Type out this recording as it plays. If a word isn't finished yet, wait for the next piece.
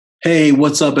Hey,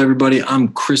 what's up, everybody? I'm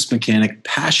Chris Mechanic,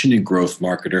 passionate growth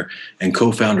marketer and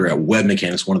co-founder at Web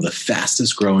Mechanics, one of the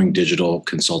fastest growing digital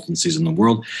consultancies in the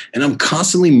world. And I'm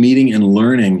constantly meeting and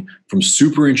learning from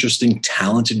super interesting,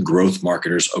 talented growth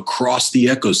marketers across the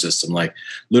ecosystem, like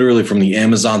literally from the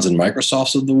Amazons and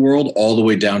Microsofts of the world, all the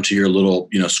way down to your little,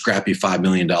 scrappy $5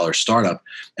 million startup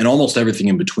and almost everything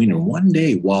in between. And one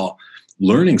day, while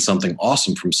learning something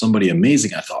awesome from somebody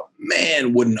amazing, I thought,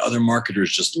 man, wouldn't other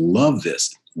marketers just love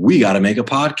this? We got to make a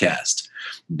podcast,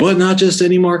 but not just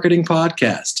any marketing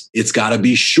podcast. It's got to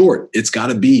be short. It's got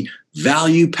to be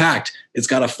value packed. It's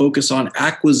got to focus on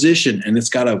acquisition, and it's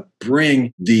got to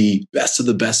bring the best of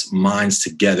the best minds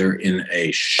together in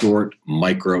a short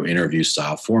micro interview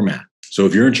style format. So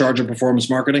if you're in charge of performance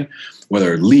marketing,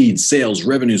 whether leads, sales,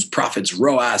 revenues, profits,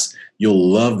 ROAS, you'll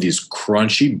love these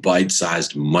crunchy,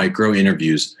 bite-sized micro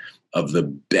interviews of the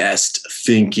best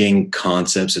thinking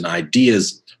concepts and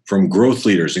ideas from growth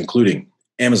leaders, including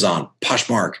Amazon,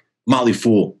 Poshmark, Motley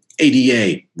Fool,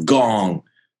 ADA, Gong,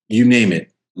 you name it.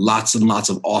 Lots and lots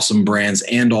of awesome brands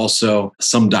and also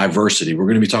some diversity. We're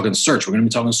going to be talking search. We're going to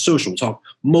be talking social. We'll talk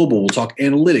mobile. We'll talk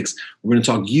analytics. We're going to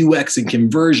talk UX and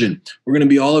conversion. We're going to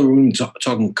be all over. We're going to be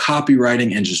talking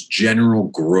copywriting and just general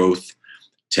growth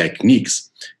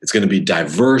techniques. It's going to be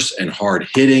diverse and hard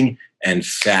hitting and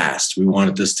fast. We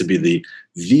wanted this to be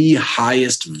the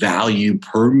highest value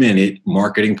per minute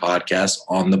marketing podcast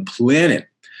on the planet.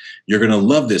 You're going to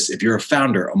love this. If you're a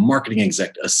founder, a marketing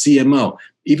exec, a CMO,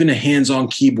 even a hands-on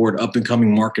keyboard,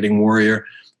 up-and-coming marketing warrior,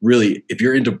 really, if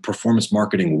you're into performance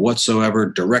marketing whatsoever,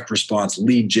 direct response,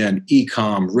 lead gen,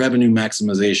 e-com, revenue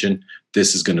maximization,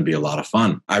 this is going to be a lot of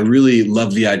fun. I really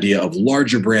love the idea of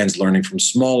larger brands learning from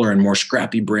smaller and more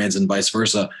scrappy brands and vice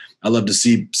versa. I love to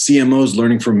see CMOs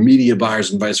learning from media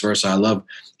buyers and vice versa. I love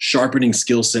sharpening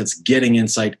skill sets, getting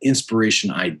insight,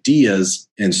 inspiration, ideas,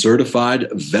 and certified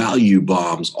value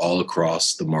bombs all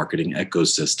across the marketing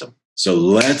ecosystem. So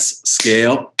let's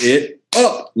scale it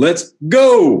up. Let's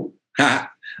go.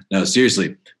 No,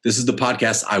 seriously, this is the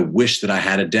podcast I wish that I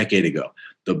had a decade ago.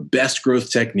 The best growth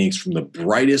techniques from the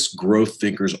brightest growth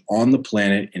thinkers on the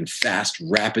planet in fast,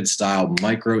 rapid style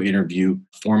micro interview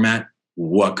format.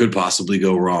 What could possibly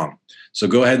go wrong? So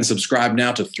go ahead and subscribe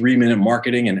now to 3 Minute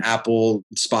Marketing and Apple,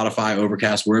 Spotify,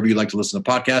 Overcast, wherever you like to listen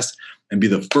to podcasts, and be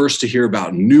the first to hear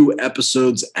about new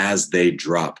episodes as they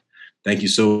drop. Thank you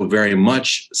so very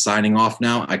much. Signing off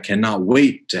now. I cannot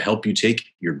wait to help you take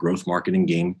your growth marketing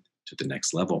game to the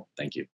next level. Thank you.